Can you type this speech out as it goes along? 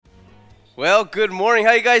Well, good morning.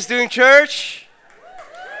 How you guys doing, church?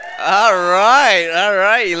 All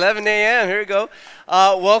right. 11 a.m. Here we go.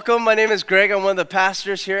 Welcome. My name is Greg. I'm one of the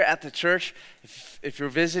pastors here at the church. If you're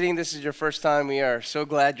visiting, this is your first time, we are so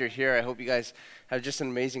glad you're here. I hope you guys have just an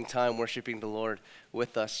amazing time worshiping the Lord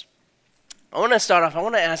with us. I want to start off. I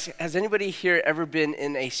want to ask, has anybody here ever been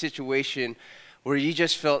in a situation where you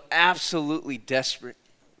just felt absolutely desperate?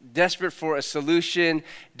 Desperate for a solution,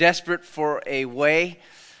 desperate for a way?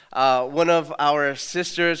 One of our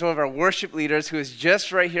sisters, one of our worship leaders who is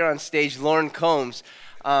just right here on stage, Lauren Combs,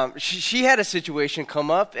 she had a situation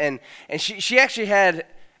come up, and she actually had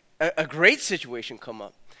a great situation come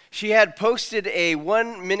up. She had posted a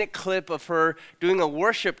 1-minute clip of her doing a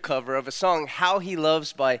worship cover of a song, How He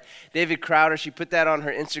Loves by David Crowder. She put that on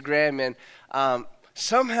her Instagram, and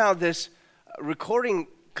somehow this recording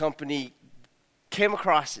company came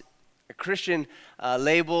across it. A Christian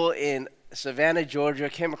label in Savannah, Georgia,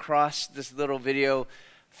 came across this little video,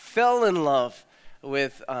 fell in love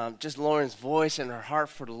with just Lauren's voice and her heart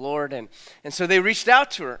for the Lord. And so they reached out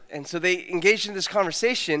to her. And so they engaged in this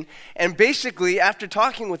conversation. And basically, after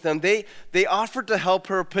talking with them, they offered to help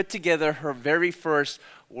her put together her very first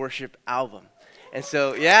worship album. And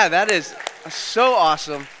so, yeah, that is so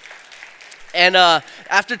awesome. And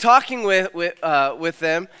after talking with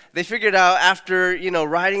them, they figured out after,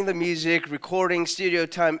 writing the music, recording, studio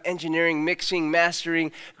time, engineering, mixing,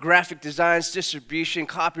 mastering, graphic designs, distribution,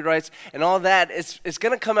 copyrights, and all that, it's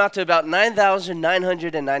going to come out to about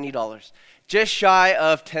 $9,990, just shy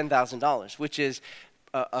of $10,000, which is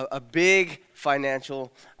a big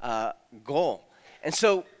financial goal. And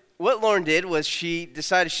so what Lauren did was she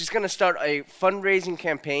decided she's going to start a fundraising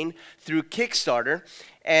campaign through Kickstarter,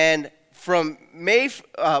 and from March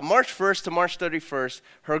 1st to March 31st,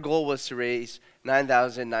 her goal was to raise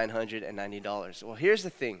 $9,990. Well, here's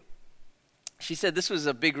the thing. She said this was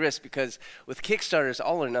a big risk because with Kickstarter, it's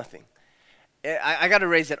all or nothing. I got to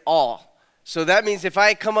raise it all. So that means if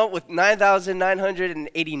I come up with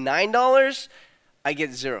 $9,989, I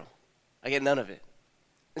get zero. I get none of it.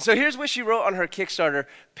 And so here's what she wrote on her Kickstarter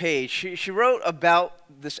page. She wrote about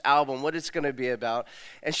this album, what it's going to be about.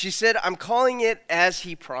 And she said, I'm calling it As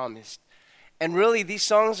He Promised. And really, these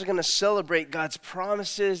songs are going to celebrate God's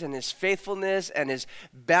promises and His faithfulness and His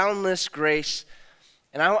boundless grace.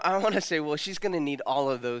 And I want to say, well, she's going to need all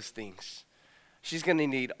of those things. She's going to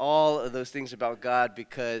need all of those things about God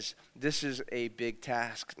because this is a big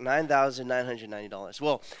task, $9,990.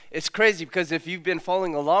 Well, it's crazy because if you've been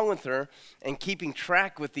following along with her and keeping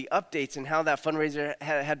track with the updates and how that fundraiser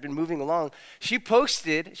had been moving along, she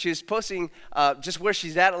was posting just where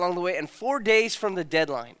she's at along the way, and 4 days from the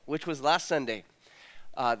deadline, which was last Sunday,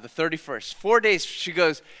 the 31st, 4 days, she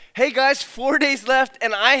goes, hey guys, 4 days left,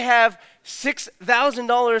 and I have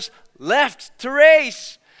 $6,000 left to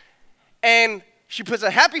raise. And she puts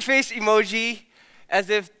a happy face emoji as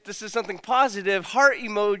if this is something positive, heart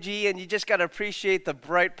emoji, and you just got to appreciate the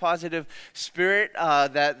bright, positive spirit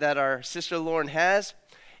that our sister Lauren has.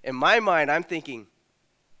 In my mind, I'm thinking,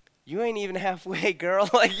 you ain't even halfway, girl.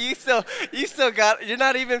 Like you still got, you're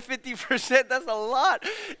not even 50%. That's a lot.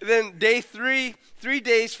 Then day 3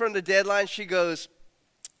 days from the deadline, she goes,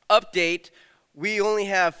 update. We only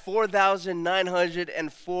have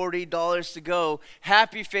 $4,940 to go.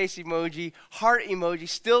 Happy face emoji, heart emoji,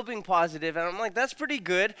 still being positive. And I'm like, that's pretty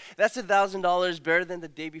good. That's $1,000 better than the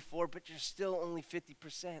day before, but you're still only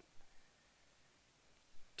 50%.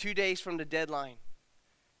 2 days from the deadline.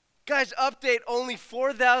 Guys, update, only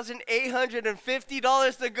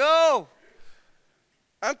 $4,850 to go.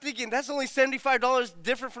 I'm thinking that's only $75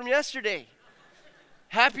 different from yesterday.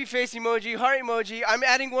 Happy face emoji, heart emoji. I'm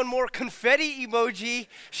adding one more confetti emoji.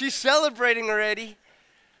 She's celebrating already.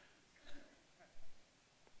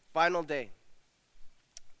 Final day.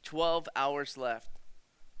 12 hours left.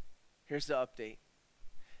 Here's the update.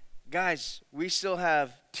 Guys, we still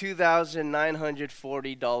have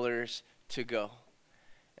 $2,940 to go.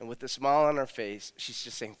 And with a smile on her face, she's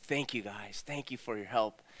just saying, thank you guys. Thank you for your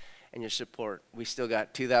help and your support. We still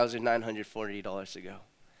got $2,940 to go.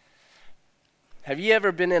 Have you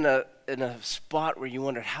ever been in a spot where you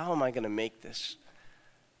wondered, how am I going to make this?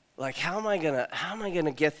 Like, how am I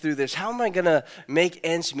gonna get through this? How am I gonna make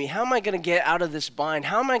ends meet? How am I gonna get out of this bind?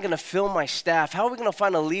 How am I gonna fill my staff? How are we gonna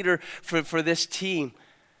find a leader for this team?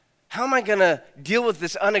 How am I gonna deal with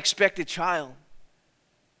this unexpected child?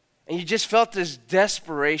 And you just felt this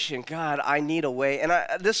desperation. God, I need a way. And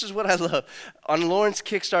this is what I love. On Lauren's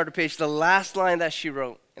Kickstarter page, the last line that she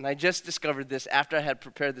wrote, and I just discovered this after I had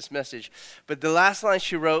prepared this message, but the last line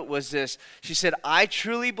she wrote was this. She said, I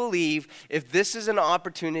truly believe if this is an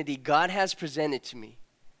opportunity God has presented to me,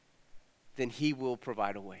 then He will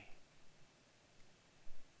provide a way.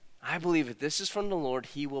 I believe if this is from the Lord,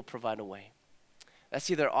 he will provide a way. That's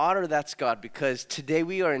either odd or that's God, because today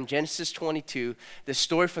we are in Genesis 22, the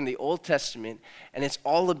story from the Old Testament, and it's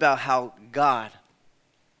all about how God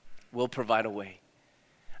will provide a way.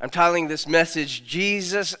 I'm titling this message,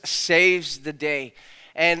 Jesus Saves the Day.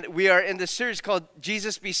 And we are in this series called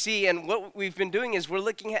Jesus BC, and what we've been doing is we're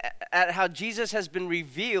looking at how Jesus has been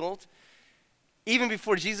revealed even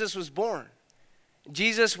before Jesus was born.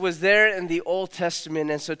 Jesus was there in the Old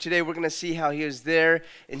Testament, and so today we're going to see how he was there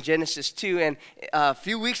in Genesis 2. And a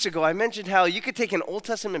few weeks ago, I mentioned how you could take an Old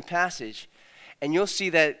Testament passage, and you'll see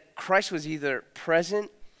that Christ was either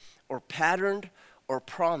present or patterned or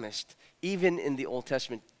promised, even in the Old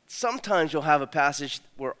Testament. Sometimes you'll have a passage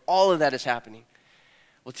where all of that is happening.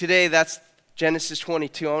 Well, today that's Genesis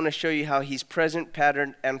 22. I want to show you how he's present,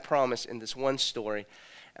 patterned, and promised in this one story.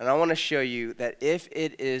 And I want to show you that if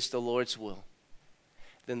it is the Lord's will,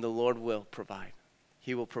 then the Lord will provide.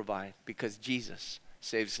 He will provide because Jesus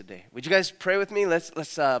saves the day. Would you guys pray with me? Let's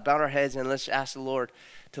bow our heads and let's ask the Lord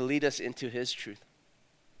to lead us into his truth.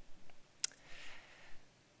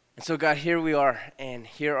 And so, God, here we are, and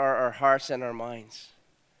here are our hearts and our minds.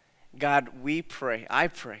 God, we pray, and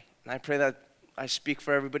I pray that I speak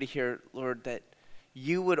for everybody here, Lord, that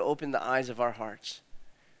you would open the eyes of our hearts.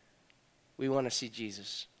 We want to see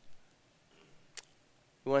Jesus.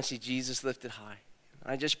 We want to see Jesus lifted high.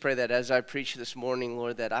 I just pray that as I preach this morning,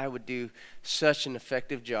 Lord, that I would do such an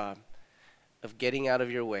effective job of getting out of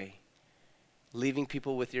your way, leaving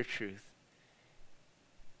people with your truth,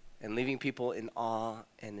 and leaving people in awe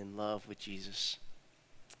and in love with Jesus.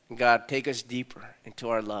 And God, take us deeper into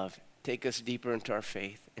our love. Take us deeper into our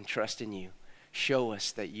faith and trust in you. Show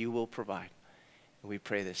us that you will provide. And we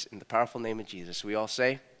pray this in the powerful name of Jesus. We all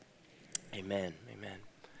say, amen, amen.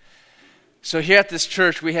 So here at this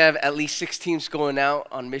church, we have at least 6 teams going out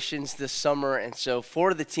on missions this summer. And so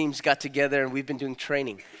 4 of the teams got together and we've been doing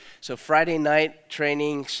training. So Friday night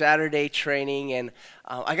training, Saturday training, and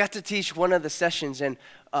I got to teach one of the sessions. And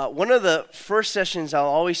one of the first sessions I'll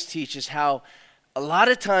always teach is how a lot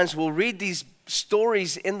of times we'll read these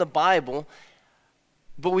stories in the Bible,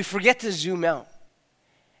 but we forget to zoom out.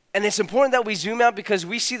 And it's important that we zoom out because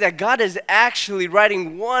we see that God is actually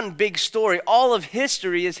writing one big story. All of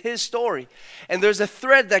history is his story. And there's a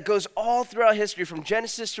thread that goes all throughout history from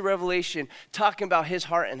Genesis to Revelation talking about his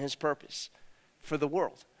heart and his purpose for the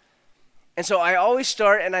world. And so I always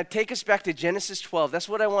start and I take us back to Genesis 12. That's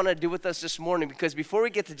what I want to do with us this morning, because before we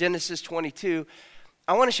get to Genesis 22,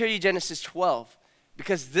 I want to show you Genesis 12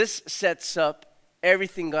 because this sets up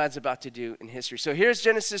everything God's about to do in history. So here's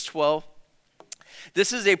Genesis 12.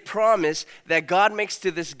 This is a promise that God makes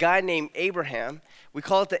to this guy named Abraham. We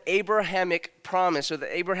call it the Abrahamic promise or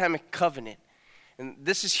the Abrahamic covenant. And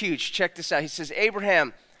this is huge. Check this out. He says,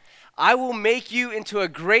 Abraham, I will make you into a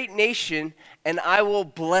great nation and I will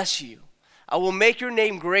bless you. I will make your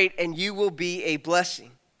name great and you will be a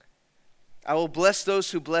blessing. I will bless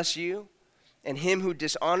those who bless you, and him who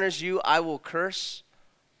dishonors you I will curse.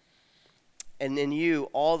 And in you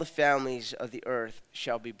all the families of the earth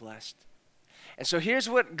shall be blessed. And so here's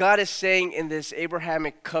what God is saying in this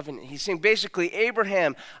Abrahamic covenant. He's saying basically,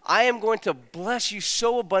 Abraham, I am going to bless you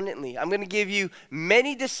so abundantly. I'm going to give you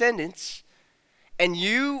many descendants, and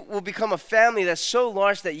you will become a family that's so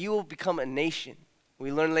large that you will become a nation.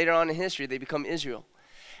 We learn later on in history, they become Israel.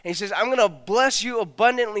 And he says, I'm going to bless you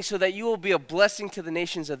abundantly so that you will be a blessing to the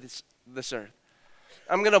nations of this earth.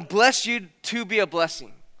 I'm going to bless you to be a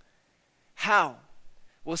blessing. How?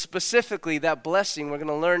 Well, specifically, that blessing we're going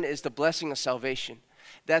to learn is the blessing of salvation.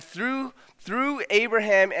 That through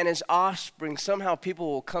Abraham and his offspring, somehow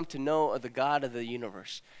people will come to know of the God of the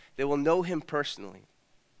universe. They will know him personally.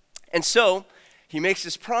 And so, he makes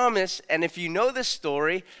this promise, and if you know this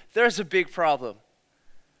story, there's a big problem.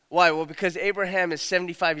 Why? Well, because Abraham is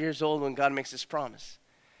 75 years old when God makes this promise.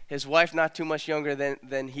 His wife not too much younger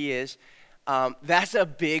than he is. That's a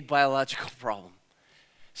big biological problem.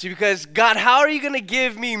 See, because God, how are you going to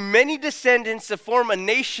give me many descendants to form a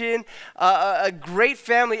nation, a great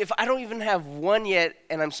family, if I don't even have one yet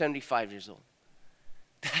and I'm 75 years old?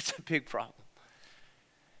 That's a big problem.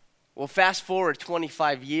 Well, fast forward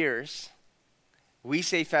 25 years. We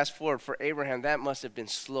say fast forward. For Abraham, that must have been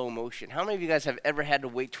slow motion. How many of you guys have ever had to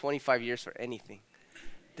wait 25 years for anything?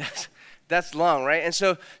 That's long, right? And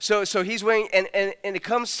so he's waiting, and it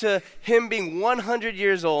comes to him being 100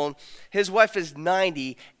 years old. His wife is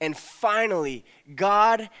 90, and finally,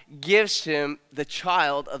 God gives him the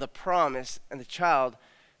child of the promise and the child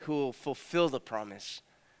who will fulfill the promise.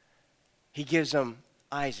 He gives him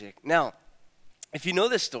Isaac. Now, if you know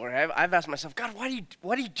this story, I've asked myself, God, why do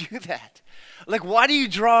you do that? Like, why do you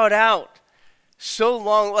draw it out so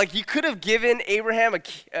long. Like, you could have given Abraham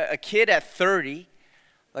a kid at 30,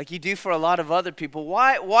 like you do for a lot of other people.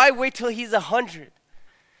 Why wait till he's 100?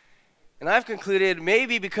 And I've concluded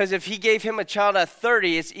maybe because if he gave him a child at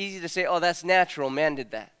 30, it's easy to say, oh, that's natural. Man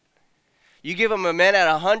did that. You give him a man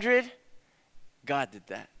at 100, God did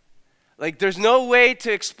that. Like, there's no way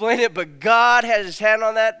to explain it, but God has his hand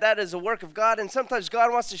on that. That is a work of God. And sometimes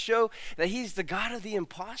God wants to show that he's the God of the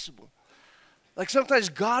impossible. Like, sometimes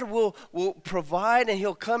God will provide, and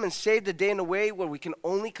he'll come and save the day in a way where we can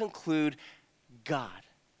only conclude God.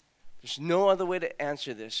 There's no other way to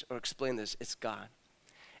answer this or explain this. It's God.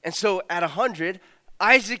 And so at 100,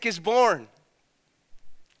 Isaac is born.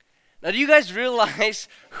 Now, do you guys realize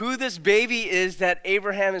who this baby is that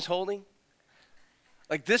Abraham is holding?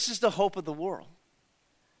 Like, this is the hope of the world.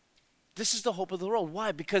 This is the hope of the world.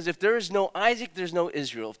 Why? Because if there is no Isaac, there's no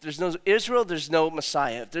Israel. If there's no Israel, there's no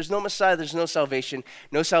Messiah. If there's no Messiah, there's no salvation.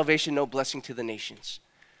 No salvation, no blessing to the nations.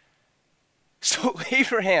 So,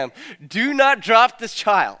 Abraham, do not drop this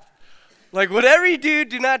child. Like, whatever you do,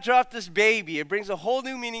 do not drop this baby. It brings a whole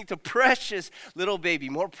new meaning to precious little baby,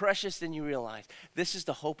 more precious than you realize. This is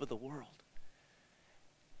the hope of the world.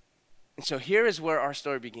 And so here is where our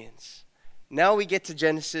story begins. Now we get to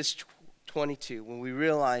Genesis 22, when we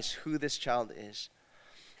realize who this child is.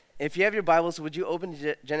 If you have your Bibles, would you open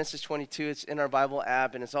to Genesis 22? It's in our Bible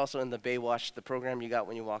app, and it's also in the Baywatch, the program you got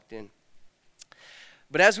when you walked in.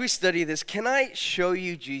 But as we study this, can I show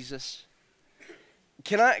you Jesus?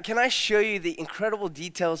 Can I show you the incredible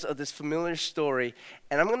details of this familiar story?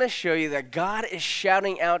 And I'm going to show you that God is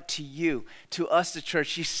shouting out to you, to us, the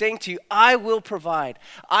church. He's saying to you, I will provide.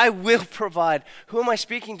 I will provide. Who am I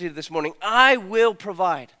speaking to this morning? I will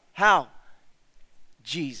provide. How?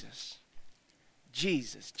 Jesus.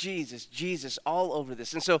 Jesus, Jesus, Jesus, all over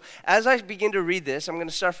this. And so as I begin to read this, I'm going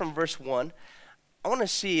to start from verse 1. I want to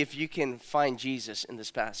see if you can find Jesus in this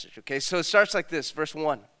passage, okay? So it starts like this, verse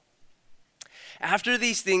 1. After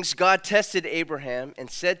these things, God tested Abraham and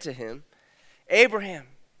said to him, Abraham.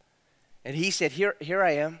 And he said, Here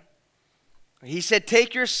I am. He said,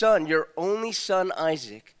 take your son, your only son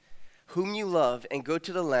Isaac, whom you love, and go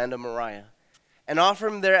to the land of Moriah, and offer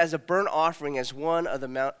him there as a burnt offering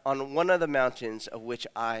on one of the mountains of which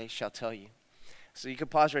I shall tell you. So you can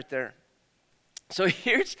pause right there. So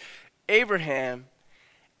here's Abraham,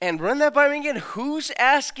 and run that by me again. Who's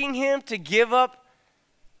asking him to give up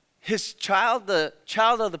his child, the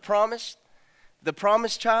child of the promised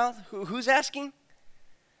child? Who's asking?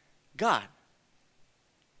 God.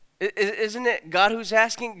 Isn't it God who's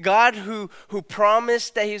asking? God who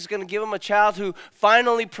promised that he was going to give him a child, who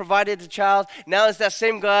finally provided the child. Now is that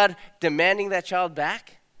same God demanding that child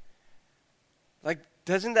back? Like,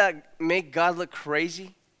 doesn't that make God look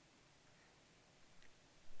crazy?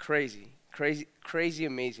 Crazy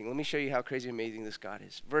amazing. Let me show you how crazy amazing this God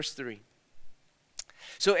is. Verse 3.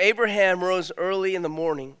 So Abraham rose early in the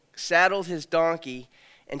morning, saddled his donkey,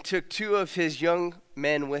 and took 2 of his young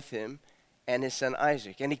men with him and his son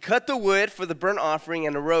Isaac. And he cut the wood for the burnt offering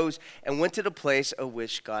and arose and went to the place of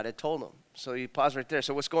which God had told him. So you pause right there.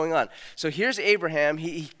 So what's going on? So here's Abraham.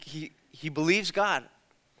 He believes God.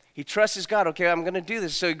 He trusts God. Okay, I'm going to do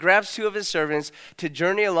this. So he grabs 2 of his servants to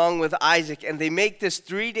journey along with Isaac, and they make this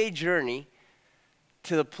 3-day journey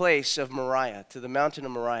to the place of Moriah, to the mountain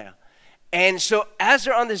of Moriah. And so as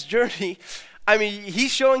they're on this journey, I mean,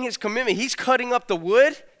 he's showing his commitment. He's cutting up the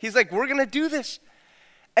wood. He's like, we're going to do this.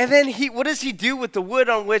 And then what does he do with the wood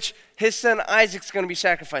on which his son Isaac's going to be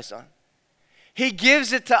sacrificed on? He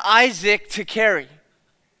gives it to Isaac to carry.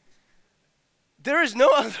 There is no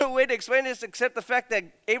other way to explain this except the fact that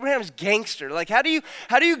Abraham's gangster. Like, how do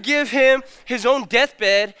you give him his own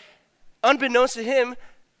deathbed, unbeknownst to him,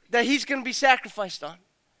 that he's going to be sacrificed on?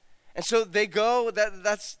 And so they go.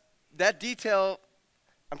 That detail,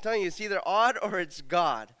 I'm telling you, it's either odd or it's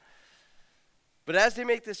God. But as they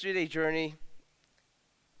make this 3-day journey,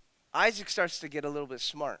 Isaac starts to get a little bit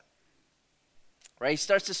smart, right? He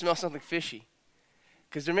starts to smell something fishy.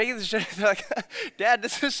 Because they're making this journey, they're like, Dad,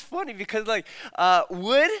 this is funny because, like,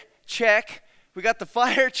 wood, check. We got the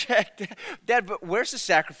fire, check. Dad, but where's the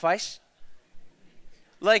sacrifice?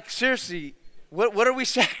 Like, seriously, what are we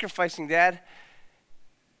sacrificing, Dad?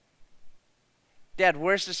 Dad,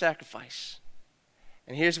 where's the sacrifice?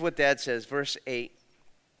 And here's what Dad says, verse 8.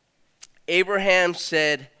 Abraham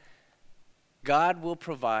said, God will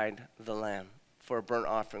provide the lamb for a burnt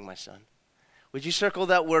offering, my son. Would you circle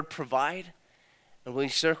that word provide? And will you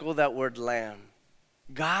circle that word lamb?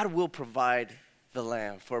 God will provide the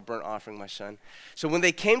lamb for a burnt offering, my son." So when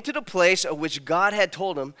they came to the place of which God had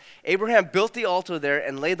told him, Abraham built the altar there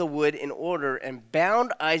and laid the wood in order and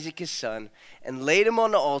bound Isaac his son and laid him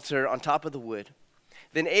on the altar on top of the wood.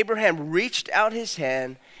 Then Abraham reached out his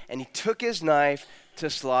hand and he took his knife to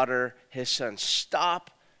slaughter his son.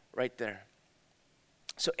 Stop right there.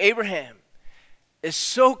 So Abraham is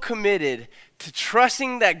so committed to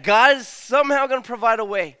trusting that God is somehow going to provide a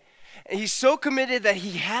way. And he's so committed that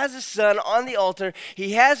he has his son on the altar,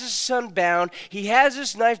 he has his son bound, he has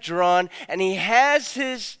his knife drawn, and he has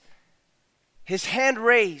his hand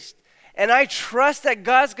raised. And I trust that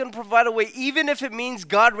God's going to provide a way, even if it means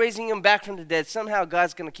God raising him back from the dead. Somehow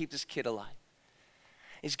God's going to keep this kid alive.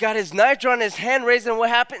 He's got his knife drawn, his hand raised, and what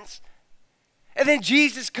happens? And then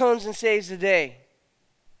Jesus comes and saves the day.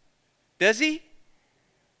 Does he?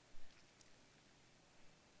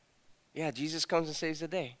 Yeah, Jesus comes and saves the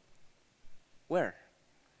day. Where?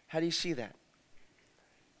 How do you see that?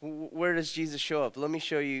 Where does Jesus show up? Let me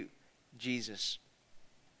show you Jesus.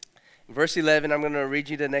 In verse 11, I'm going to read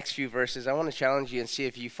you the next few verses. I want to challenge you and see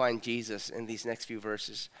if you find Jesus in these next few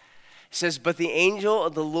verses. It says, "But the angel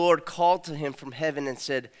of the Lord called to him from heaven and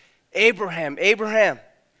said, 'Abraham, Abraham.'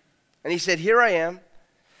 And he said, 'Here I am.'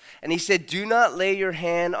 And he said, 'Do not lay your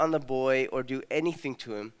hand on the boy or do anything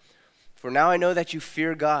to him, for now I know that you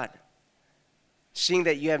fear God, seeing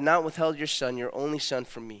that you have not withheld your son, your only son,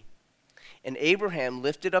 from me.' And Abraham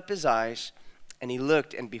lifted up his eyes, and he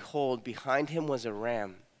looked, and behold, behind him was a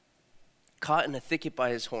ram, caught in a thicket by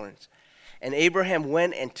his horns. And Abraham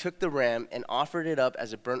went and took the ram and offered it up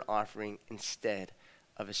as a burnt offering instead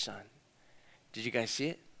of his son." Did you guys see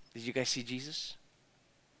it? Did you guys see Jesus?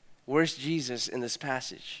 Where's Jesus in this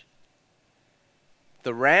passage?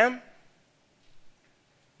 The ram?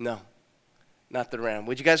 No, not the ram.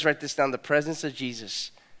 Would you guys write this down? The presence of Jesus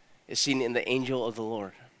is seen in the angel of the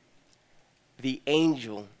Lord. The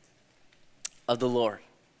angel of the Lord.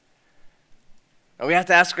 And we have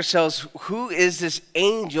to ask ourselves, who is this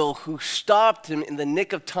angel who stopped him in the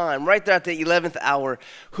nick of time, right there at the 11th hour?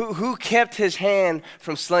 Who kept his hand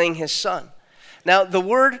from slaying his son? Now, the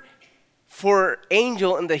word for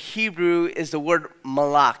angel in the Hebrew is the word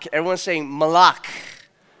malak. Everyone's saying malak.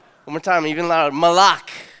 One more time, even louder.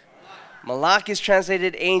 Malak. Malak is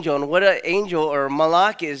translated angel. And what an angel or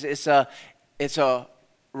malak is, it's a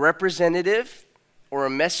representative or a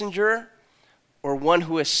messenger or one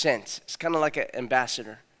who is sent. It's kind of like an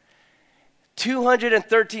ambassador.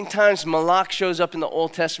 213 times malak shows up in the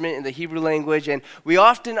Old Testament in the Hebrew language, and we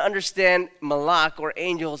often understand malak or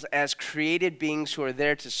angels as created beings who are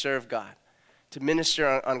there to serve God, to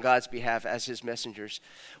minister on God's behalf as his messengers.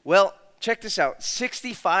 Well, check this out.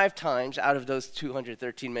 65 times out of those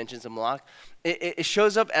 213 mentions of malak, it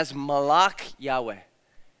shows up as malak Yahweh.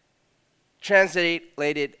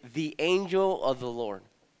 Translated, the angel of the Lord.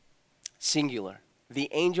 Singular. The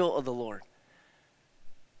angel of the Lord.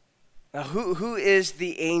 Now, who is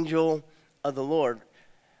the angel of the Lord?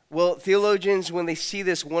 Well, theologians, when they see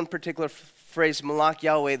this one particular phrase, malak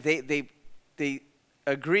Yahweh, they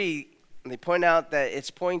agree, and they point out that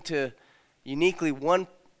it's pointing to uniquely one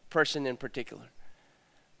person in particular.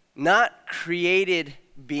 Not created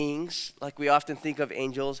beings, like we often think of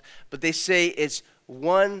angels, but they say it's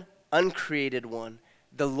one uncreated one,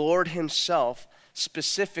 the Lord himself.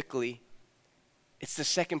 Specifically, it's the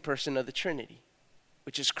second person of the Trinity,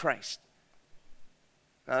 which is Christ.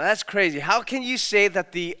 Now that's crazy. How can you say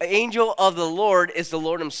that the angel of the Lord is the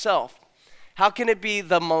Lord himself? How can it be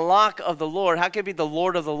the malak of the Lord? How can it be the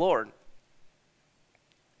Lord of the Lord?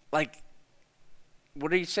 Like,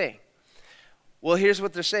 what are you saying? Well, here's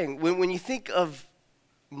what they're saying. When you think of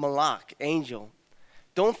malak, angel,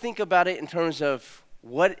 don't think about it in terms of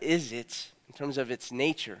what is it, in terms of its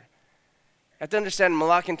nature. You have to understand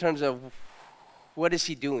malak in terms of what is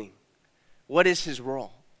he doing? What is his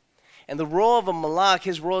role? And the role of a malak,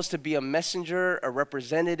 his role is to be a messenger, a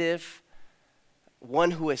representative,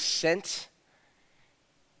 one who is sent.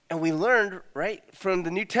 And we learned, right, from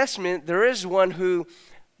the New Testament, there is one who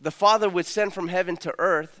the Father would send from heaven to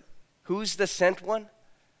earth. Who's the sent one?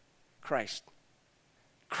 Christ.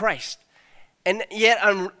 Christ. And yet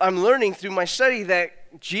I'm learning through my study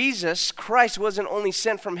that Jesus, Christ, wasn't only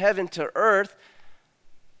sent from heaven to earth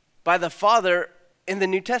by the Father in the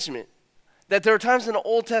New Testament. That there are times in the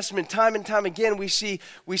Old Testament, time and time again, we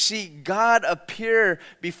see God appear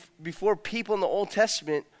before people in the Old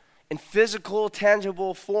Testament in physical,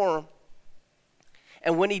 tangible form.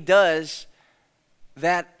 And when he does,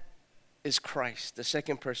 that is Christ, the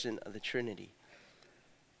second person of the Trinity.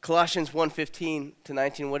 Colossians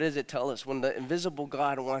 1:15-19, what does it tell us? When the invisible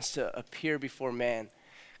God wants to appear before man,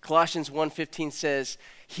 Colossians 1:15 says,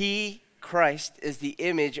 he Christ is the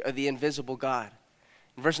image of the invisible God.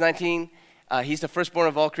 In verse 19, he's the firstborn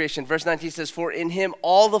of all creation. Verse 19 says, for in him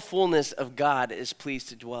all the fullness of God is pleased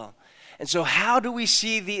to dwell. And so how do we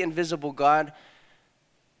see the invisible God?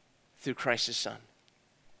 Through Christ his Son.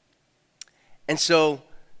 And so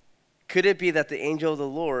could it be that the angel of the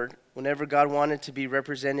Lord, whenever God wanted to be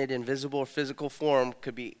represented in visible or physical form,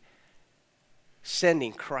 could be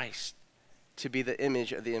sending Christ to be the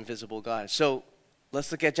image of the invisible God? So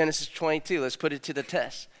let's look at Genesis 22. Let's put it to the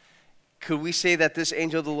test. Could we say that this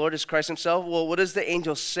angel of the Lord is Christ himself? Well, what does the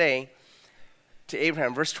angel say to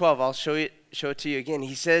Abraham? Verse 12, I'll show it to you again.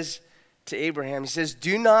 He says to Abraham, he says,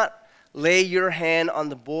 do not lay your hand on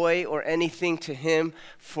the boy or anything to him,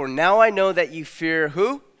 for now I know that you fear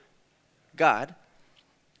who? God,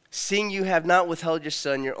 seeing you have not withheld your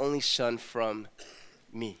son, your only son, from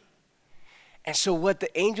me. And so what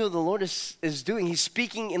the angel of the Lord is doing, he's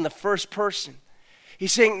speaking in the first person.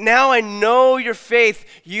 He's saying, now I know your faith.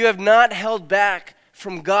 You have not held back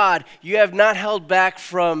from God. You have not held back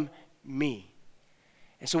from me.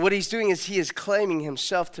 And so what he's doing is he is claiming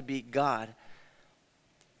himself to be God.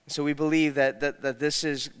 So we believe that this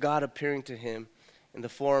is God appearing to him in the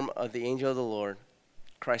form of the angel of the Lord,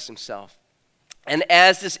 Christ himself. And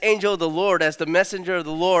as this angel of the Lord, as the messenger of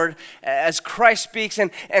the Lord, as Christ speaks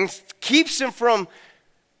and keeps him from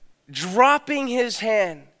dropping his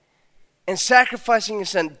hand and sacrificing his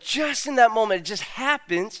son, just in that moment, it just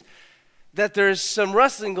happens that there's some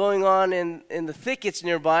rustling going on in the thickets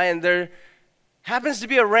nearby, and there happens to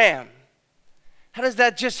be a ram. How does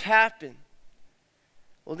that just happen?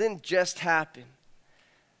 Well, it didn't just happen.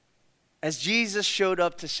 As Jesus showed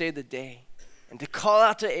up to save the day and to call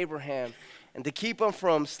out to Abraham and to keep him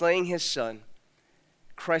from slaying his son,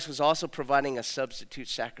 Christ was also providing a substitute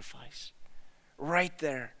sacrifice right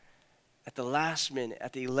there at the last minute,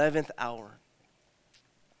 at the 11th hour.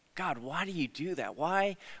 God, why do you do that?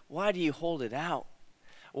 Why do you hold it out?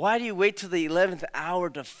 Why do you wait till the 11th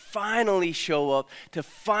hour to finally show up, to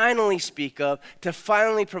finally speak up, to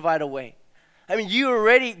finally provide a way? I mean, you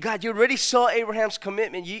already saw Abraham's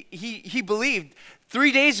commitment. He believed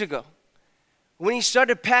 3 days ago. When he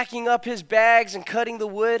started packing up his bags and cutting the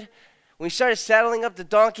wood, when he started saddling up the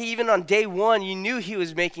donkey, even on day one, you knew he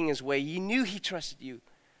was making his way. You knew he trusted you.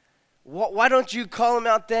 Why don't you call him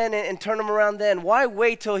out then and turn him around then? Why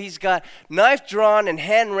wait till he's got knife drawn and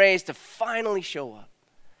hand raised to finally show up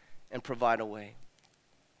and provide a way?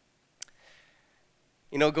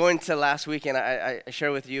 You know, going to last weekend, I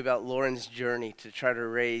shared with you about Lauren's journey to try to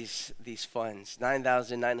raise these funds,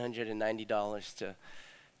 $9,990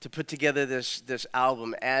 to put together this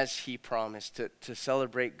album as he promised, to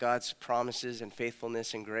celebrate God's promises and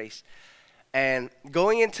faithfulness and grace. And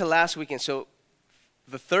going into last weekend, so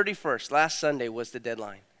the 31st, last Sunday, was the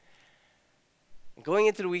deadline. Going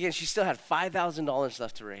into the weekend, she still had $5,000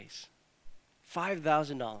 left to raise.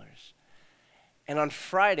 $5,000. And on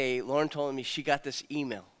Friday, Lauren told me she got this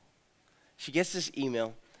email. She gets this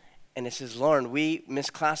email, and it says, Lauren, we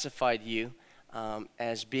misclassified you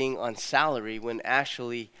as being on salary when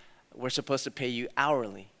actually we're supposed to pay you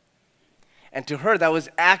hourly. And to her, that was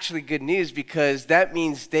actually good news, because that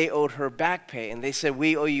means they owed her back pay. And they said,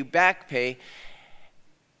 we owe you back pay.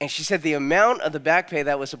 And she said the amount of the back pay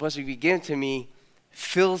that was supposed to be given to me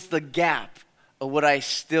fills the gap of what I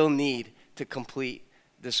still need to complete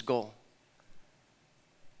this goal.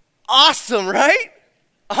 Awesome, right?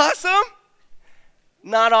 Awesome?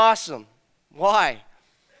 Not awesome. Why?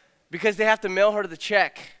 Because they have to mail her the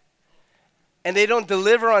check. And they don't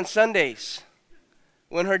deliver on Sundays.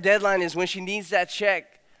 When her deadline is, when she needs that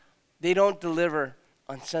check, they don't deliver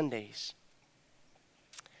on Sundays.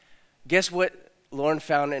 Guess what Lauren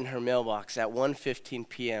found in her mailbox at 1:15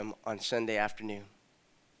 p.m. on Sunday afternoon?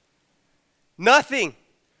 Nothing.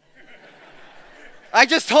 I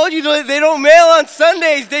just told you they don't mail on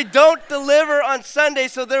Sundays. They don't deliver on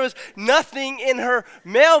Sundays. So there was nothing in her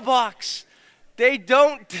mailbox. They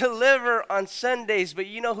don't deliver on Sundays. But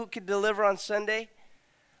you know who can deliver on Sunday?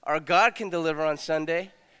 Our God can deliver on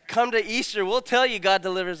Sunday. Come to Easter, we'll tell you God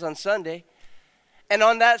delivers on Sunday. And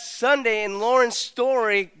on that Sunday, in Lauren's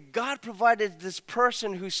story, God provided this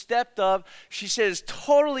person who stepped up. She said it's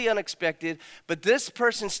totally unexpected, but this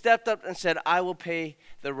person stepped up and said, I will pay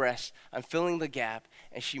the rest. I'm filling the gap.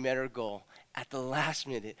 And she met her goal at the last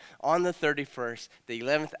minute, on the 31st, the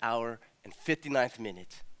 11th hour, and 59th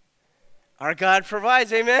minute. Our God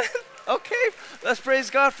provides, amen? Okay, let's praise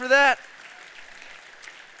God for that.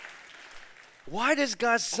 Why does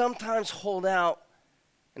God sometimes hold out?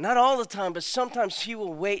 And not all the time, but sometimes he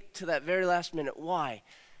will wait to that very last minute. Why?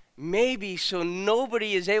 Maybe so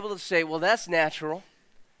nobody is able to say, well, that's natural.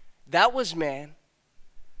 That was man.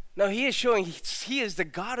 No, he is showing he is the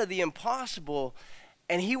God of the impossible,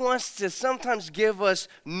 and he wants to sometimes give us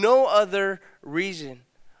no other reason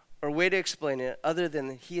or way to explain it other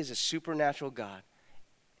than he is a supernatural God.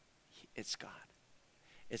 It's God.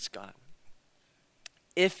 It's God.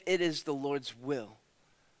 If it is the Lord's will,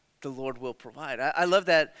 the Lord will provide. I love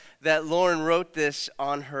that Lauren wrote this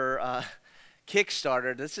on her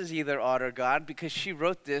Kickstarter. This is either odd or God, because she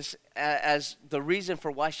wrote this as the reason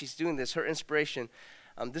for why she's doing this, her inspiration.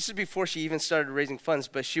 This is before she even started raising funds,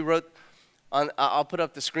 but she wrote I'll put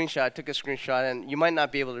up the screenshot. I took a screenshot, and you might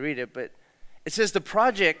not be able to read it, but it says, the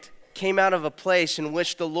project came out of a place in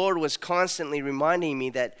which the Lord was constantly reminding me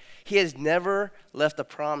that he has never left a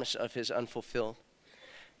promise of his unfulfilled.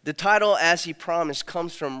 The title, As He Promised,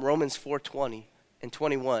 comes from Romans 4:20 and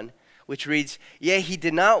 21, which reads, "Yet he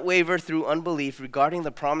did not waver through unbelief regarding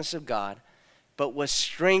the promise of God, but was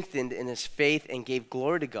strengthened in his faith and gave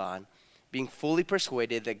glory to God, being fully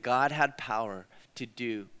persuaded that God had power to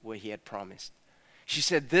do what he had promised." She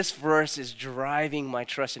said, this verse is driving my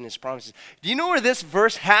trust in his promises. Do you know where this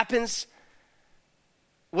verse happens?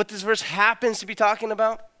 What this verse happens to be talking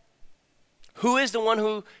about? Who is the one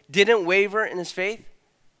who didn't waver in his faith?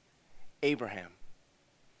 Abraham.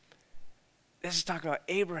 This is talking about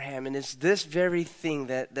Abraham, and it's this very thing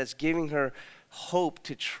that's giving her hope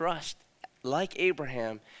to trust, like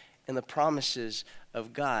Abraham, in the promises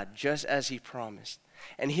of God, just as he promised.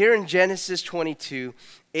 And here in Genesis 22,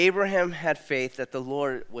 Abraham had faith that the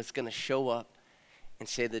Lord was going to show up and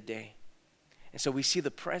save the day. And so we see the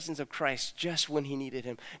presence of Christ just when he needed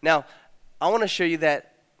him. Now, I want to show you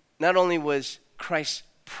that not only was Christ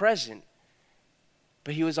present,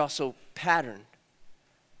 but he was also patterned.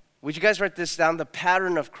 Would you guys write this down? The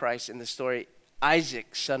pattern of Christ in the story,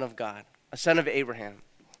 Isaac, son of God, a son of Abraham.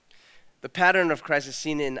 The pattern of Christ is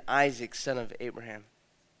seen in Isaac, son of Abraham.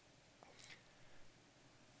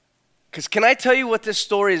 Because can I tell you what this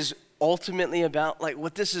story is ultimately about? Like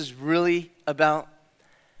what this is really about?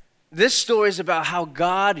 This story is about how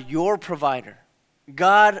God, your provider,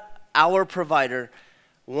 God, our provider,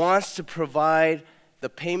 wants to provide the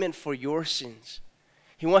payment for your sins.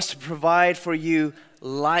 He wants to provide for you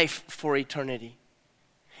life for eternity.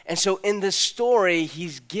 And so in this story,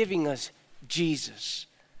 he's giving us Jesus.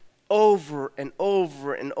 Over and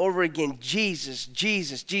over and over again, Jesus,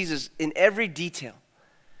 Jesus, Jesus, in every detail.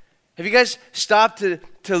 Have you guys stopped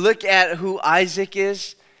to look at who Isaac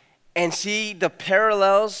is and see the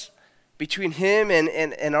parallels between him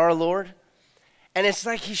and our Lord? And it's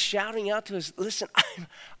like he's shouting out to us, listen,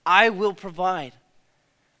 I will provide.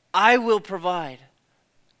 I will provide.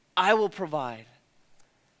 I will provide.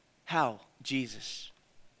 How? Jesus.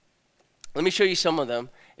 Let me show you some of them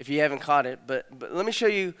if you haven't caught it, but let me show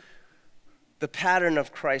you the pattern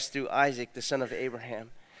of Christ through Isaac, the son of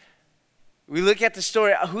Abraham. We look at the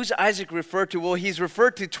story. Who's Isaac referred to? Well, he's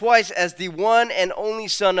referred to twice as the one and only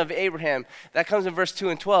son of Abraham. That comes in verse 2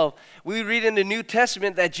 and 12. We read in the New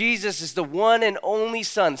Testament that Jesus is the one and only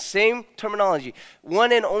son. Same terminology.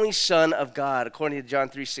 One and only son of God, according to John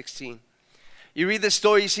 3:16. You read the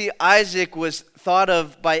story, you see Isaac was thought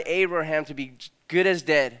of by Abraham to be good as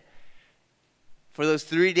dead for those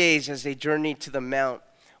 3 days as they journeyed to the mount.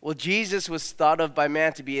 Well, Jesus was thought of by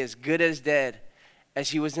man to be as good as dead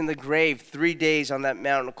as he was in the grave 3 days on that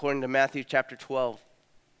mountain, according to Matthew chapter 12.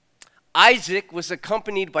 Isaac was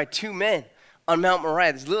accompanied by two men on Mount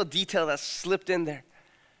Moriah. There's a little detail that's slipped in there.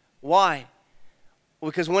 Why? Well,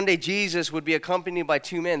 because one day Jesus would be accompanied by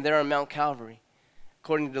two men there on Mount Calvary,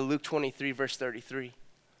 according to Luke 23, verse 33.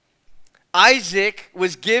 Isaac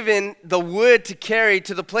was given the wood to carry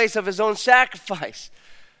to the place of his own sacrifice.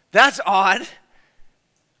 That's odd.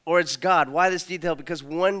 Or it's God. Why this detail? Because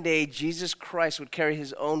one day Jesus Christ would carry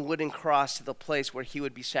his own wooden cross to the place where he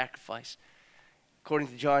would be sacrificed. According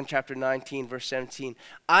to John chapter 19, verse 17.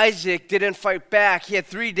 Isaac didn't fight back. He had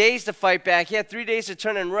 3 days to fight back. He had 3 days to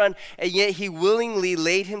turn and run. And yet he willingly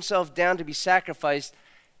laid himself down to be sacrificed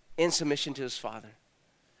in submission to his Father.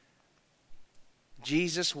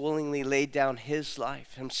 Jesus willingly laid down his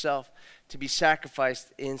life, himself, to be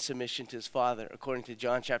sacrificed in submission to his Father, according to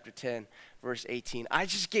John chapter 10, verse 18. I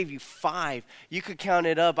just gave you 5. You could count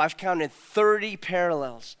it up. I've counted 30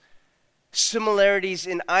 parallels, similarities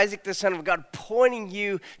in Isaac the son of God, pointing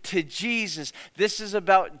you to Jesus. This is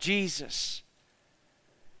about Jesus.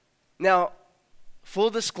 Now,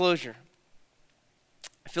 full disclosure,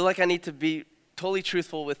 I feel like I need to be totally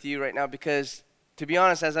truthful with you right now because, to be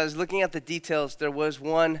honest, as I was looking at the details, there was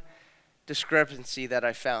one discrepancy that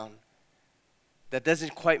I found that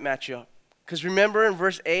doesn't quite match up. Because remember in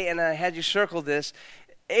verse 8, and I had you circle this,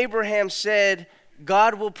 Abraham said,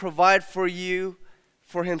 God will provide for you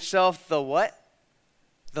for himself the what?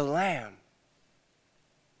 the lamb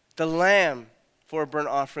for a burnt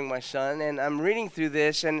offering, my son. And I'm reading through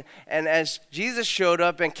this, and as Jesus showed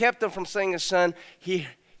up and kept him from slaying his son, he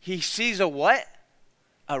sees a what?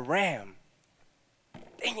 A ram.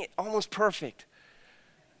 Dang it, almost perfect,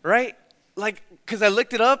 right? Like, because I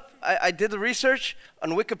looked it up, I did the research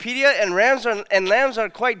on Wikipedia, and lambs are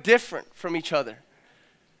quite different from each other.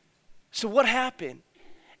 So what happened?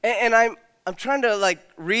 And I'm trying to like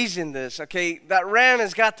reason this, okay? That ram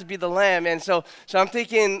has got to be the lamb. And so I'm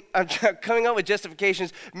thinking, I'm coming up with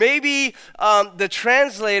justifications. Maybe the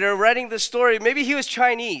translator writing the story, maybe he was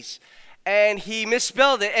Chinese and he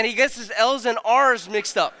misspelled it and he gets his L's and R's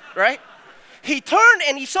mixed up, right? He turned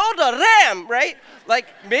and he saw the ram, right? Like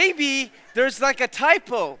maybe there's like a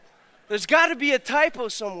typo. There's got to be a typo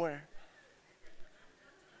somewhere.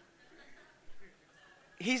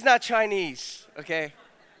 He's not Chinese, okay?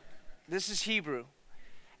 This is Hebrew.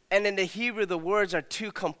 And in the Hebrew, the words are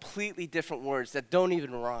two completely different words that don't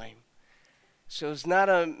even rhyme. So it's not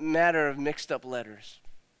a matter of mixed up letters.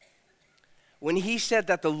 When he said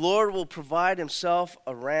that the Lord will provide himself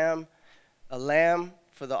a lamb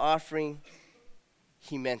for the offering,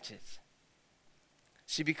 he meant it.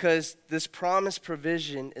 See, because this promised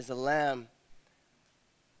provision is a lamb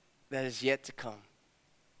that is yet to come.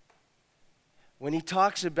 When he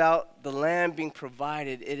talks about the lamb being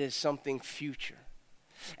provided, it is something future.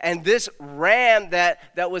 And this ram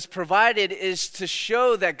that was provided is to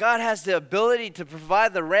show that God has the ability to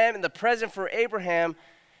provide the ram in the present for Abraham,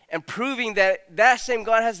 and proving that that same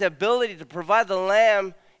God has the ability to provide the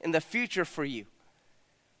lamb in the future for you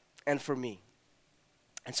and for me.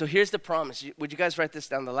 And so here's the promise. Would you guys write this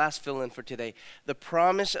down? The last fill-in for today. The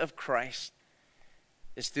promise of Christ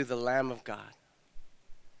is through the Lamb of God.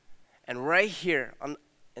 And right here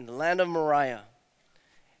in the land of Moriah,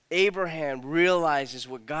 Abraham realizes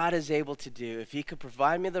what God is able to do. If he could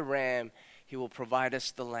provide me the ram, he will provide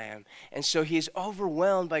us the lamb. And so he's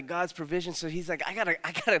overwhelmed by God's provision. So he's like, I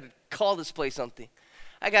gotta call this place something.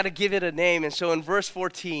 I gotta give it a name. And so in verse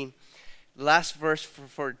 14, the last verse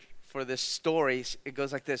for this story, it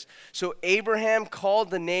goes like this. So Abraham called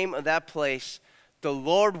the name of that place, the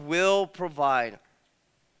Lord will provide.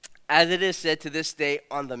 As it is said to this day,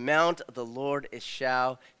 on the mount of the Lord it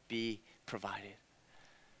shall be provided.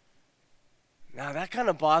 Now that kind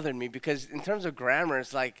of bothered me because in terms of grammar,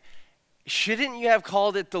 it's like, shouldn't you have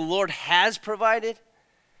called it the Lord has provided?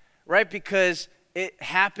 Right? Because it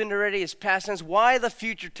happened already, it's past tense. Why the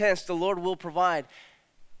future tense, the Lord will provide?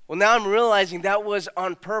 Well, now I'm realizing that was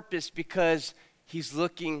on purpose because he's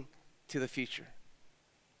looking to the future.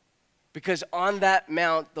 Because on that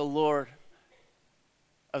mount, the Lord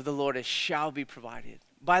of the Lord shall be provided.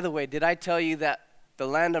 By the way, did I tell you that the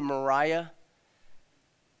land of Moriah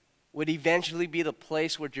would eventually be the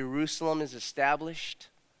place where Jerusalem is established?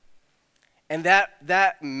 And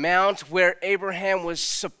that mount where Abraham was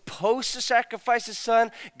supposed to sacrifice his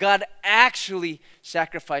son, God actually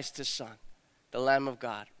sacrificed his son, the Lamb of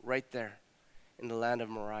God, right there in the land of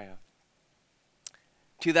Moriah.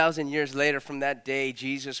 2,000 years later from that day,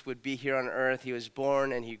 Jesus would be here on earth. He was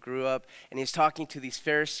born and he grew up. And he's talking to these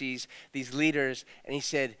Pharisees, these leaders. And he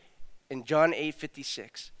said, in John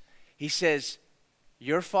 8:56, he says,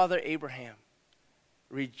 your father Abraham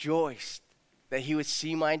rejoiced that he would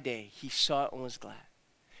see my day. He saw it and was glad.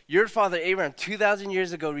 Your father Abraham 2,000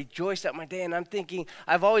 years ago rejoiced at my day. And I'm thinking,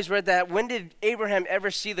 I've always read that. When did Abraham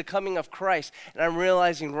ever see the coming of Christ? And I'm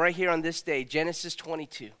realizing right here on this day, Genesis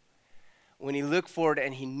 22. When he looked forward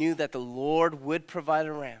and he knew that the Lord would provide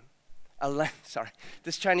a lamb. Sorry,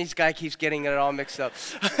 this Chinese guy keeps getting it all mixed up.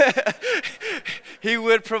 He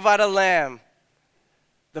would provide a lamb.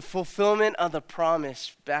 The fulfillment of the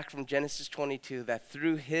promise back from Genesis 22 that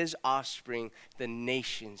through his offspring, the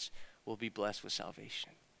nations will be blessed with salvation.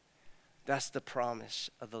 That's the promise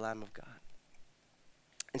of the Lamb of God.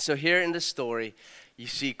 And so here in the story, you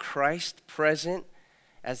see Christ present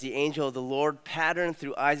as the angel of the Lord, patterned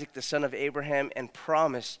through Isaac, the son of Abraham, and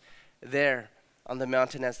promised there on the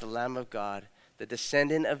mountain as the Lamb of God, the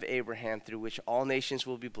descendant of Abraham through which all nations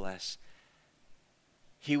will be blessed.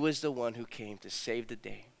 He was the one who came to save the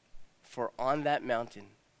day. For on that mountain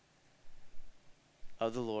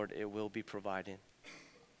of the Lord, it will be provided.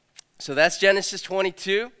 So that's Genesis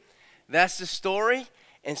 22. That's the story.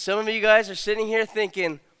 And some of you guys are sitting here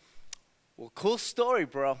thinking, well, cool story,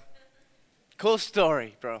 bro. Cool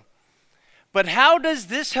story, bro. But how does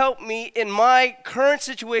this help me in my current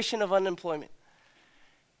situation of unemployment?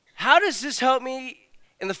 How does this help me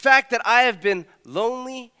in the fact that I have been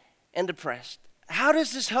lonely and depressed? How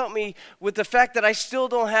does this help me with the fact that I still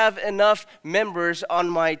don't have enough members on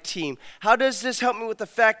my team? How does this help me with the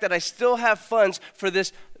fact that I still have funds for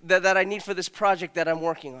this that I need for this project that I'm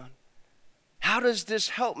working on? How does this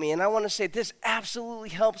help me? And I want to say this absolutely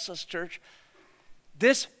helps us, church.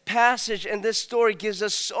 This passage and this story gives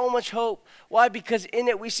us so much hope. Why? Because in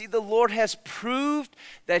it we see the Lord has proved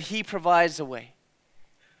that he provides a way.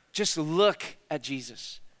 Just look at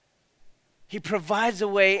Jesus. He provides a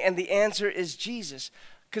way, and the answer is Jesus.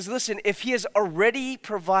 Because listen, if he has already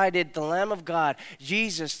provided the Lamb of God,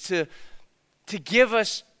 Jesus, to give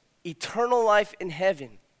us eternal life in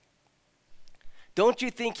heaven, don't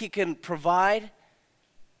you think he can provide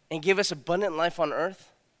and give us abundant life on earth?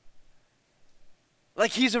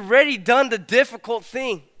 Like he's already done the difficult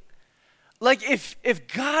thing. Like if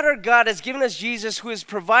God our God has given us Jesus who has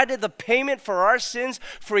provided the payment for our sins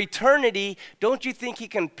for eternity, don't you think he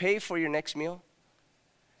can pay for your next meal?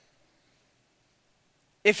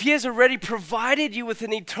 If he has already provided you with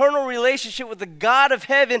an eternal relationship with the God of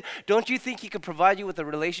heaven, don't you think he can provide you with a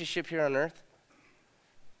relationship here on earth?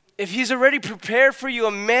 If he's already prepared for you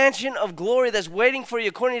a mansion of glory that's waiting for you,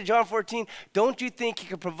 according to John 14, don't you think he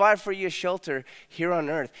can provide for you a shelter here on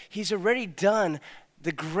earth? He's already done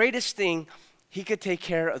the greatest thing. He could take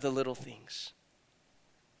care of the little things.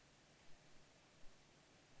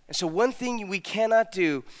 And so one thing we cannot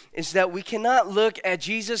do is that we cannot look at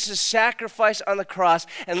Jesus' sacrifice on the cross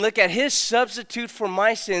and look at his substitute for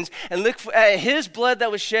my sins and look at his blood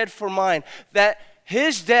that was shed for mine, that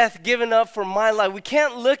his death given up for my life. We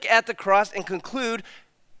can't look at the cross and conclude,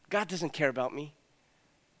 God doesn't care about me.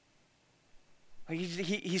 Like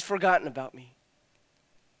he's forgotten about me.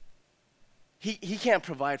 He can't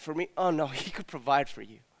provide for me. Oh no, he could provide for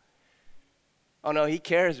you. Oh no, he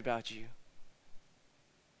cares about you.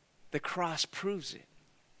 The cross proves it.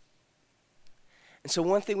 And so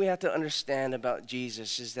one thing we have to understand about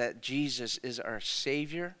Jesus is that Jesus is our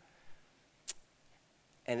Savior.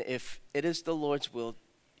 And if it is the Lord's will,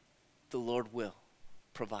 the Lord will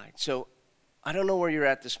provide. So I don't know where you're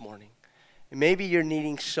at this morning. Maybe you're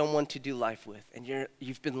needing someone to do life with, and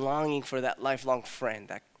you've been longing for that lifelong friend,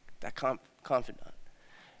 that confidant.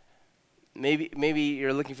 Maybe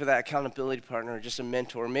you're looking for that accountability partner, or just a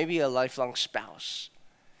mentor, or maybe a lifelong spouse.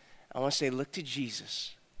 I want to say, look to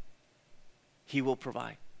Jesus. He will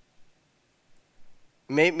provide.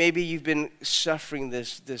 Maybe you've been suffering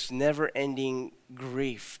this never-ending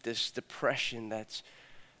grief, this depression that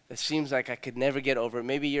seems like I could never get over.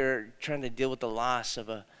 Maybe you're trying to deal with the loss of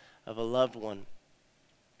a loved one.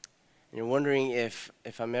 And you're wondering if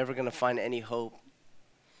I'm ever going to find any hope.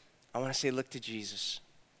 I want to say, look to Jesus.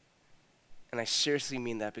 And I seriously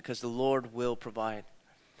mean that, because the Lord will provide.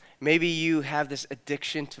 Maybe you have this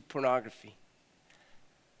addiction to pornography.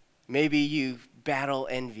 Maybe you battle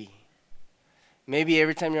envy. Maybe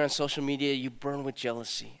every time you're on social media, you burn with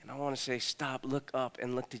jealousy. And I want to say, stop, look up,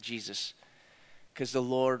 and look to Jesus, because the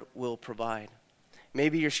Lord will provide.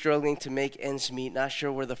 Maybe you're struggling to make ends meet, not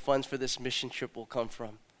sure where the funds for this mission trip will come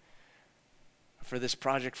from, for this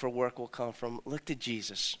project for work will come from. Look to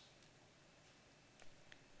Jesus.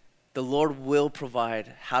 The Lord will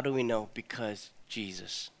provide. How do we know? Because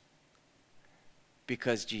Jesus.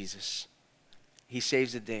 Because Jesus. He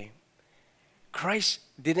saves the day. Christ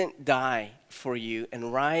didn't die for you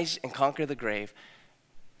and rise and conquer the grave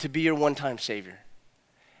to be your one-time Savior.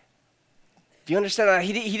 Do you understand that?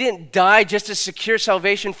 He didn't die just to secure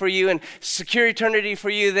salvation for you and secure eternity for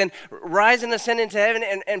you, then rise and ascend into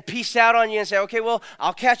heaven and peace out on you and say, okay, well,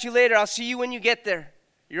 I'll catch you later. I'll see you when you get there.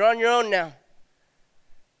 You're on your own now.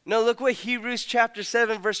 No, look what Hebrews chapter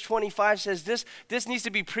 7 verse 25 says. This needs to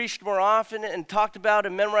be preached more often and talked about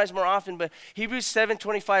and memorized more often. But Hebrews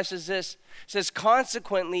 7:25 says this. It says,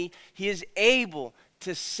 consequently, he is able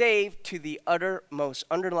to save to the uttermost.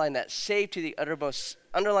 Underline that. Save to the uttermost.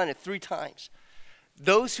 Underline it 3 times.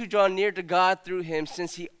 Those who draw near to God through him,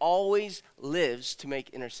 since he always lives to make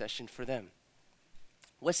intercession for them.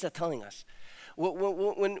 What's that telling us?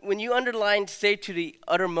 When you underline save to the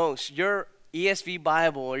uttermost, your ESV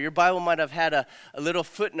Bible or your Bible might have had a little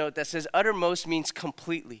footnote that says uttermost means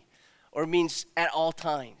completely or means at all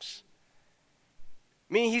times.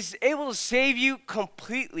 Meaning he's able to save you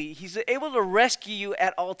completely. He's able to rescue you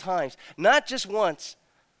at all times. Not just once,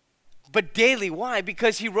 but daily. Why?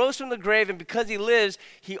 Because he rose from the grave, and because he lives,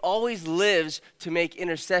 he always lives to make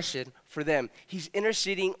intercession for them. He's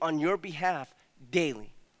interceding on your behalf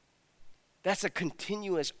daily. That's a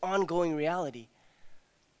continuous, ongoing reality.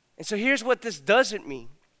 And so here's what this doesn't mean.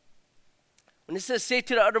 When it says save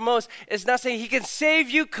to the uttermost, it's not saying he can save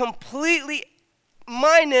you completely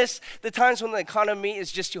minus the times when the economy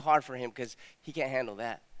is just too hard for him, because he can't handle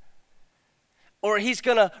that. or he's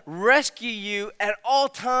going to rescue you at all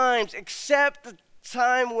times, except the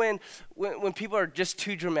time when people are just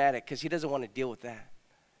too dramatic, because he doesn't want to deal with that.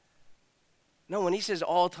 No, when he says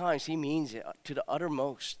all times, he means it to the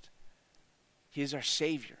uttermost. He is our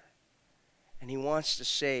Savior, and he wants to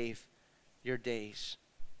save your days.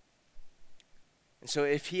 And so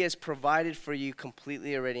if he has provided for you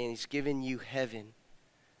completely already and he's given you heaven,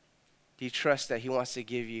 do you trust that he wants to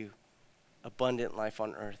give you abundant life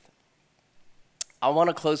on earth? I want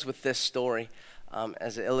to close with this story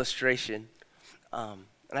as an illustration. And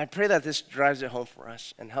I pray that this drives it home for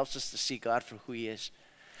us and helps us to see God for who he is.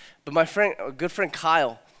 But my friend, a good friend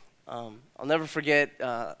Kyle, I'll never forget,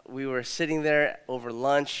 we were sitting there over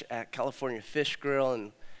lunch at California Fish Grill,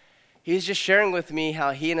 and he was just sharing with me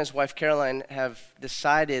how he and his wife Caroline have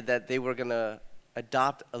decided that they were going to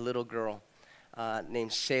adopt a little girl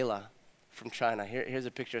named Selah from China. Here's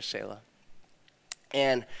a picture of Selah.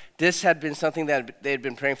 And this had been something that they had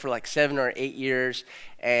been praying for like 7 or 8 years.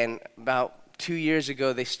 And about 2 years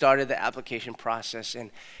ago, they started the application process. And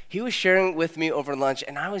he was sharing with me over lunch,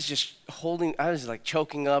 and I was just like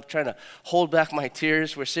choking up, trying to hold back my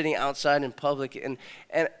tears. We're sitting outside in public, and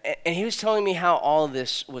he was telling me how all of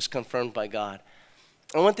this was confirmed by God.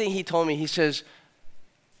 And one thing he told me, he says,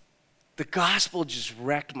 the gospel just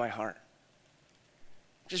wrecked my heart.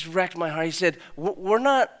 Just wrecked my heart. He said, we're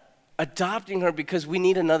not adopting her because we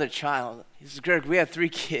need another child. He says, Greg, we have 3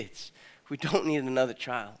 kids. We don't need another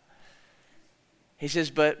child. He says,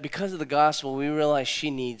 but because of the gospel, we realize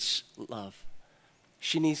she needs love.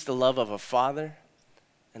 She needs the love of a father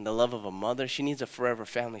and the love of a mother. She needs a forever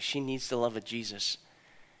family. She needs the love of Jesus.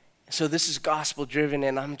 So this is gospel driven,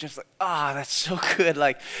 and I'm just like, that's so good.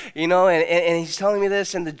 Like, and he's telling me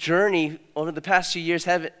this, and the journey over the past 2 years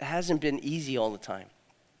hasn't been easy all the time.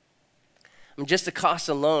 Just the cost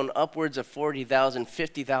alone, upwards of $40,000,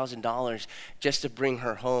 $50,000 just to bring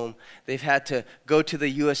her home. They've had to go to the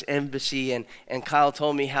U.S. Embassy, and Kyle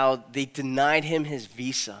told me how they denied him his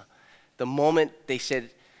visa the moment they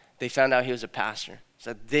found out he was a pastor.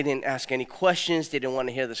 So they didn't ask any questions. They didn't want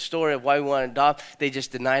to hear the story of why we want to adopt. They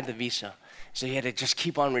just denied the visa. So he had to just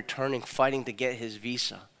keep on returning, fighting to get his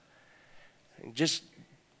visa. And just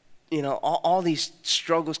all these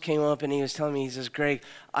struggles came up, and he was telling me, he says, Greg,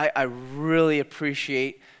 I really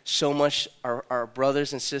appreciate so much our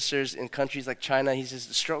brothers and sisters in countries like China. He says,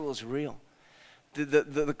 the struggle is real.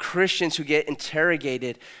 The Christians who get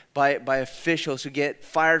interrogated by officials, who get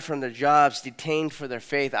fired from their jobs, detained for their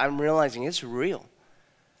faith, I'm realizing it's real.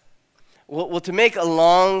 Well, to make a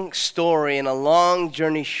long story and a long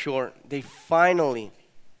journey short, they finally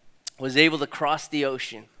was able to cross the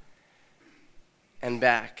ocean and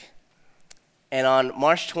back. And on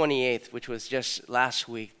March 28th, which was just last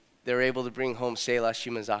week, they were able to bring home Selah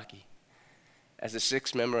Shimazaki as the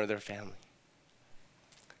 6th member of their family.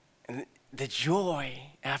 And the joy,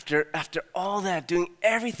 after all that, doing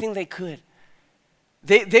everything they could,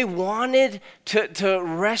 they wanted to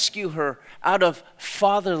rescue her out of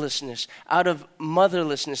fatherlessness, out of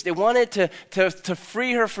motherlessness. They wanted to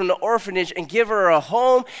free her from the orphanage and give her a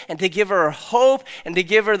home, and to give her hope, and to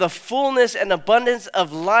give her the fullness and abundance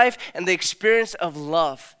of life and the experience of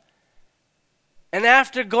love. And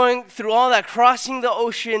after going through all that, crossing the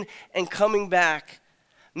ocean and coming back,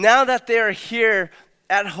 now that they are here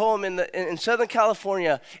at home in Southern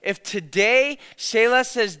California, if today Selah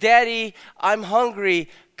says, Daddy, I'm hungry,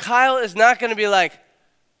 Kyle is not going to be like,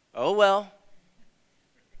 oh well,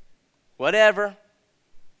 whatever.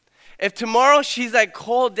 If tomorrow she's like,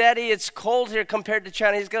 cold, Daddy, it's cold here compared to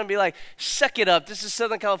China, he's going to be like, suck it up. This is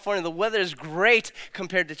Southern California. The weather is great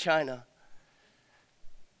compared to China.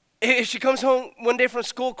 If she comes home one day from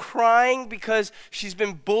school crying because she's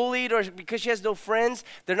been bullied or because she has no friends,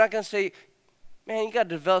 they're not going to say, man, you got to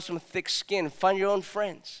develop some thick skin. Find your own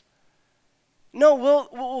friends. No,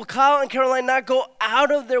 will Kyle and Caroline not go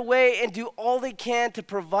out of their way and do all they can to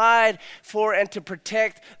provide for and to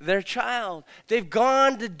protect their child? They've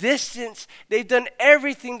gone the distance. They've done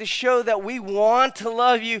everything to show that we want to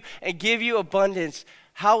love you and give you abundance.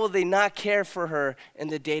 How will they not care for her in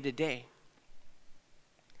the day-to-day?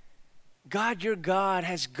 God, your God,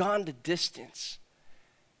 has gone the distance.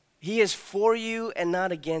 He is for you and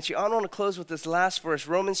not against you. I want to close with this last verse,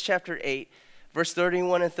 Romans chapter 8, verse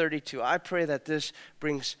 31 and 32. I pray that this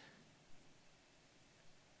brings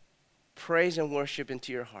praise and worship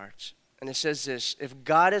into your hearts. And it says this, if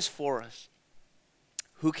God is for us,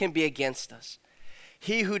 who can be against us?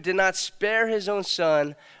 He who did not spare his own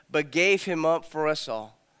son, but gave him up for us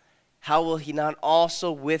all, how will he not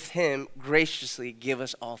also with him graciously give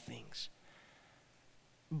us all things?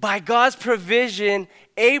 By God's provision,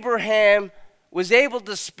 Abraham was able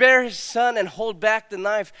to spare his son and hold back the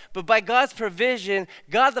knife. But by God's provision,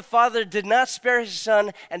 God the Father did not spare his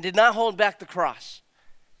son and did not hold back the cross.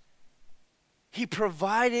 He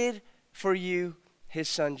provided for you his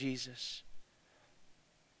son Jesus.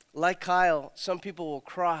 Like Kyle, some people will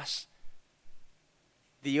cross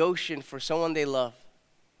the ocean for someone they love.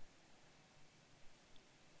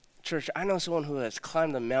 Church, I know someone who has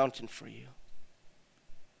climbed a mountain for you.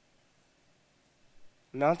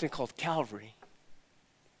 A mountain called Calvary.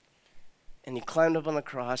 And he climbed up on the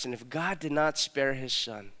cross, and if God did not spare his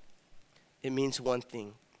son, it means one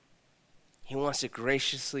thing. He wants to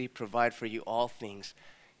graciously provide for you all things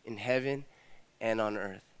in heaven and on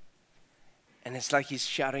earth. And it's like he's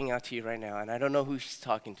shouting out to you right now, and I don't know who he's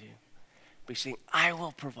talking to, but he's saying, I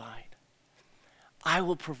will provide. I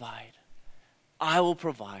will provide. I will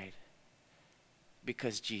provide.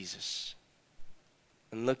 Because Jesus.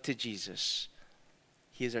 And look to Jesus.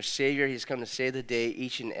 He is our Savior. He's come to save the day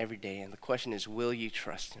each and every day. And the question is, will you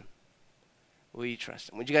trust him? Will you trust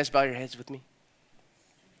him? Would you guys bow your heads with me?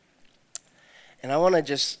 And I want to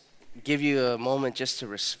just give you a moment just to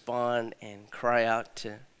respond and cry out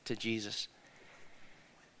to Jesus.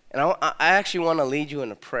 And I actually want to lead you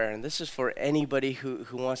in a prayer. And this is for anybody who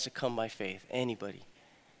wants to come by faith. Anybody.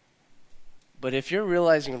 But if you're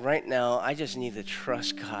realizing right now, I just need to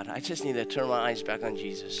trust God. I just need to turn my eyes back on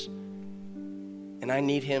Jesus. And I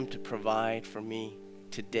need him to provide for me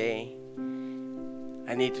today.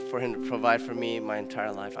 I need for him to provide for me my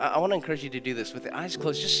entire life. I want to encourage you to do this with the eyes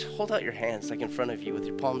closed. Just hold out your hands like in front of you with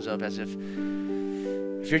your palms up as if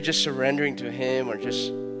you're just surrendering to him or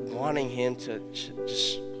just wanting him to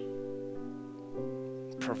just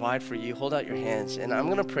provide for you. Hold out your hands. And I'm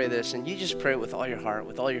going to pray this, and you just pray it with all your heart,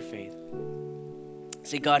 with all your faith.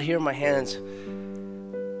 Say, God, here are my hands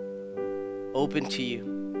open to you.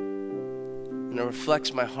 And it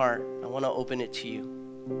reflects my heart. I want to open it to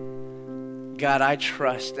you. God, I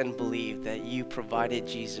trust and believe that you provided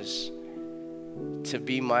Jesus to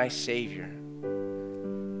be my Savior.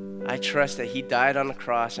 I trust that he died on the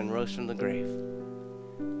cross and rose from the grave.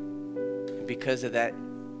 And because of that,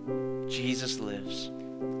 Jesus lives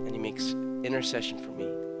and he makes intercession for me.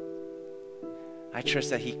 I trust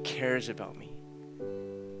that he cares about me.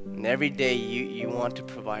 And every day you want to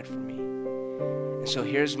provide for me. And so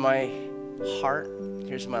here's my heart.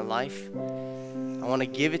 Here's my life. I want to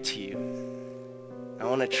give it to you. I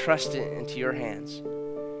want to trust it into your hands.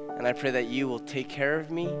 And I pray that you will take care of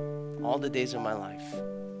me all the days of my life.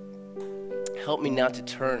 Help me now to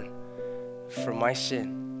turn from my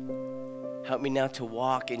sin. Help me now to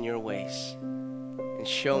walk in your ways. And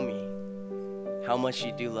show me how much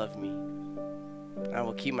you do love me. And I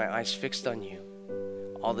will keep my eyes fixed on you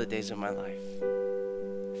all the days of my life.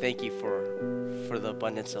 Thank you for the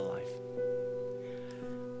abundance of life.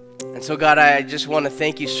 And so, God, I just want to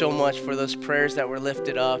thank you so much for those prayers that were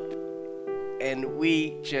lifted up. And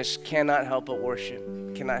we just cannot help but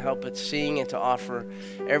worship, cannot help but sing and to offer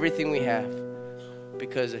everything we have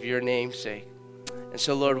because of your name's sake. And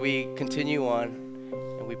so, Lord, we continue on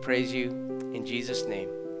and we praise you in Jesus' name.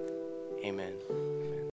 Amen.